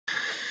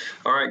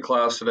All right,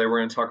 class, today we're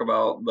going to talk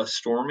about the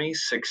stormy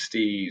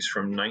 60s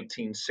from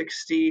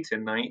 1960 to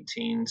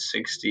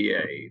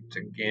 1968.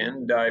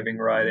 Again, diving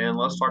right in,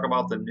 let's talk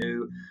about the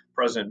new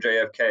President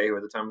JFK, who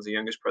at the time was the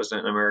youngest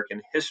president in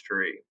American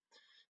history.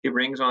 He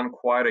brings on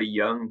quite a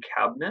young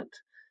cabinet,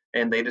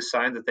 and they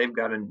decide that they've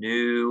got a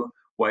new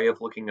way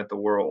of looking at the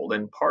world.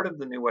 And part of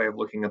the new way of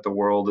looking at the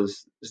world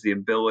is the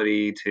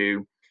ability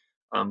to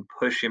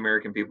push the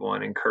American people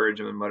and encourage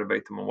them and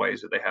motivate them in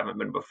ways that they haven't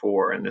been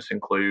before. And this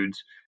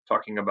includes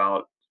talking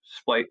about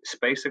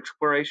space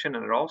exploration,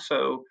 and it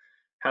also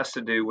has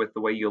to do with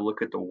the way you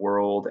look at the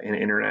world and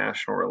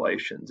international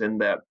relations. In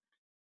that,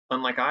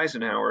 unlike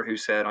Eisenhower, who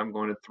said, I'm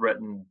going to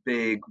threaten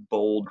big,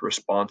 bold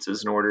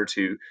responses in order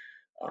to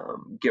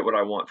get what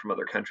I want from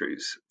other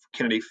countries,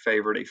 Kennedy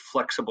favored a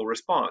flexible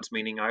response,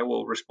 meaning I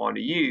will respond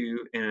to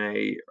you in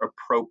a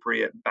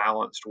appropriate,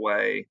 balanced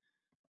way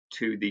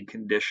to the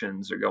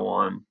conditions that go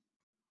on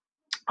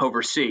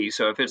overseas.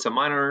 So if it's a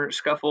minor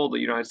scuffle,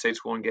 the United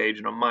States will engage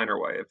in a minor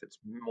way. If it's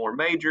more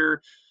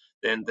major,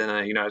 then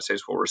the United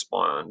States will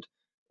respond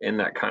in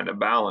that kind of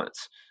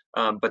balance.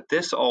 But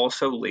this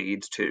also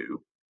leads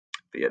to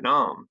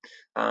Vietnam.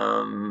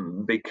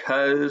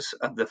 Because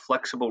of the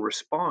flexible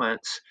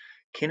response,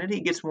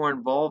 Kennedy gets more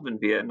involved in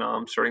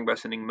Vietnam, starting by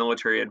sending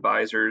military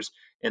advisors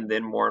and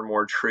then more and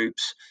more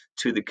troops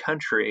to the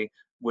country,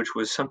 which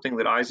was something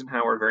that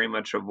Eisenhower very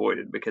much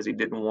avoided because he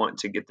didn't want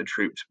to get the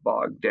troops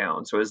bogged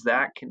down. So as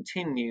that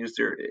continues,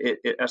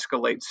 it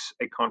escalates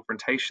a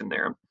confrontation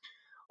there.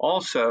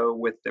 Also,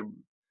 with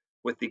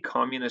the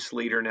communist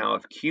leader now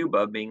of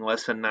Cuba being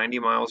less than 90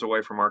 miles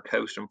away from our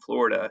coast in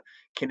Florida,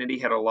 Kennedy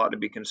had a lot to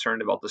be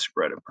concerned about the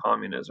spread of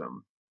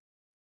communism.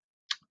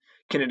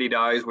 Kennedy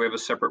dies. We have a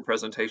separate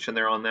presentation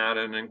there on that,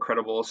 an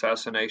incredible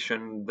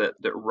assassination that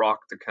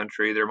rocked the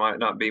country. There might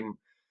not be,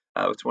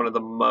 it's one of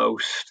the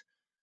most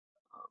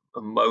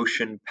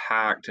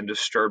emotion-packed and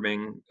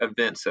disturbing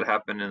events that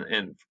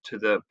happen to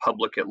the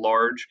public at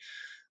large.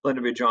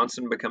 Lyndon B.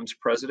 Johnson becomes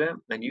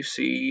president, and you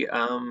see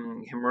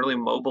him really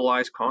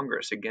mobilize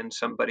Congress. Again,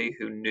 somebody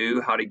who knew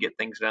how to get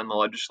things done in the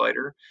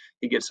legislature.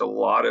 He gets a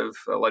lot of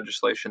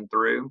legislation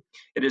through.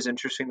 It is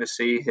interesting to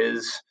see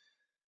his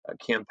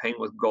campaign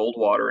with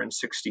Goldwater in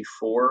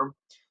 '64.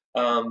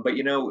 But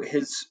you know,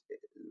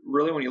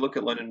 really, when you look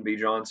at Lyndon B.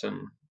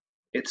 Johnson,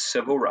 it's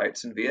civil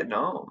rights in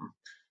Vietnam.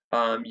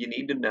 You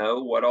need to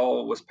know what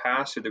all was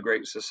passed through the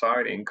Great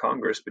Society in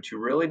Congress, but you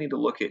really need to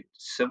look at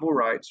civil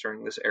rights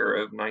during this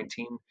era of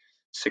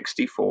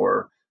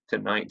 1964 to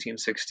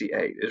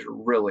 1968 is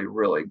really,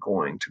 really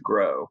going to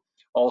grow.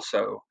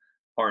 Also,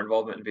 our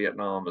involvement in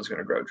Vietnam is going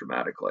to grow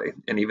dramatically.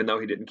 And even though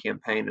he didn't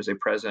campaign as a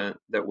president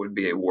that would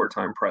be a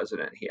wartime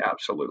president, he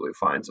absolutely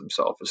finds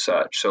himself as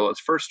such. So let's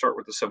first start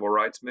with the civil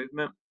rights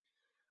movement.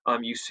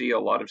 You see a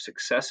lot of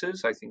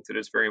successes. I think that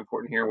it's very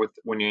important here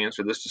when you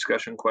answer this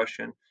discussion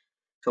question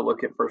to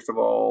look at, first of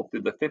all, through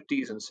the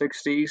 50s and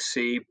 60s,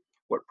 see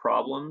what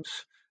problems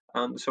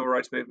the civil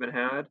rights movement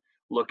had,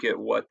 look at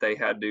what they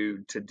had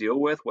to deal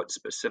with, what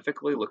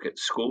specifically, look at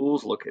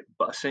schools, look at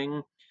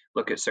busing,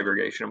 look at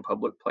segregation in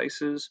public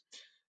places,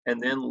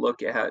 and then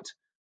look at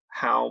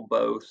how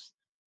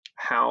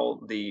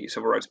the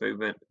civil rights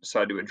movement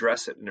decided to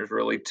address it. And there's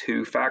really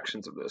two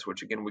factions of this,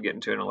 which again we get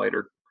into in a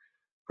later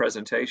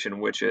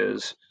presentation, which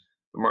is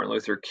Martin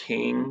Luther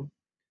King,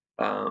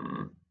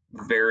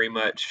 very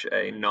much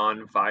a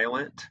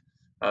nonviolent,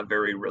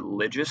 very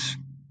religious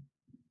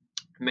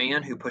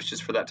man who pushes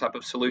for that type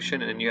of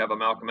solution. And then you have a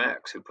Malcolm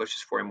X who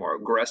pushes for a more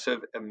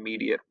aggressive,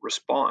 immediate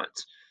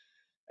response,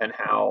 and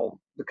how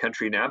the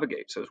country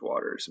navigates those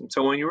waters. And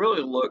so when you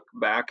really look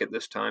back at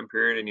this time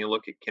period and you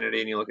look at Kennedy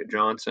and you look at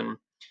Johnson,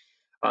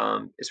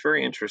 it's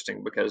very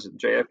interesting because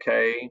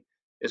JFK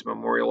is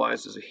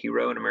memorialized as a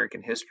hero in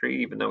American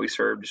history, even though he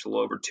served just a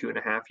little over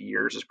 2.5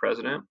 years as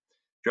president.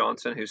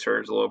 Johnson, who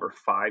serves a little over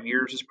 5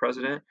 years as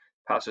president,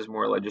 passes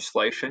more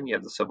legislation. You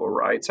have the Civil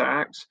Rights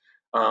Acts.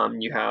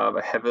 You have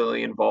a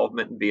heavily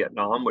involvement in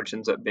Vietnam, which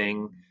ends up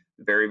being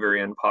a very,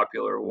 very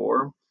unpopular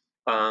war.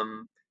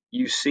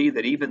 You see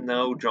that even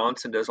though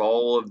Johnson does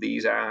all of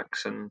these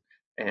acts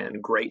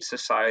and great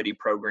society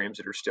programs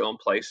that are still in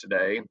place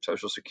today,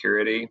 Social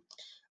Security,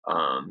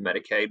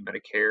 Medicaid,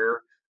 Medicare,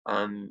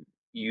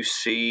 you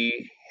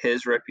see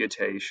his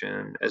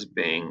reputation as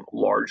being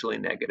largely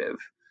negative.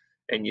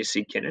 And you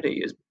see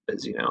Kennedy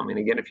as you know, I mean,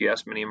 again, if you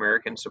ask many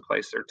Americans to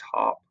place their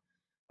top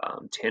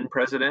 10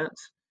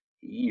 presidents,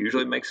 he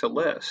usually makes a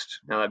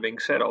list. Now, that being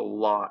said, a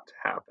lot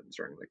happens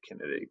during the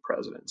Kennedy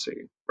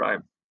presidency, right?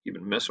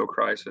 Even missile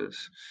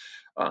crisis.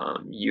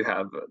 You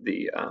have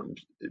the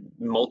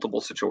multiple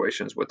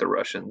situations with the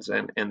Russians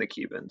and the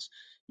Cubans.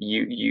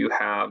 You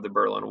have the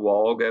Berlin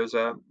Wall goes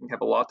up. You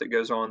have a lot that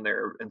goes on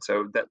there. And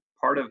so that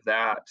part of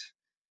that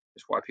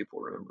is why people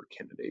remember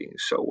Kennedy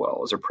so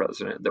well as a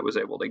president that was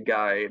able to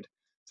guide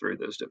through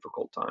those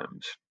difficult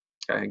times.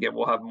 Okay, again,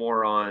 we'll have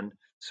more on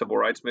civil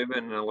rights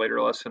movement in a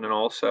later lesson, and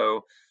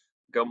also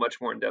go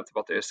much more in depth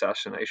about the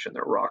assassination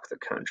that rocked the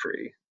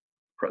country,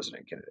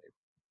 President Kennedy.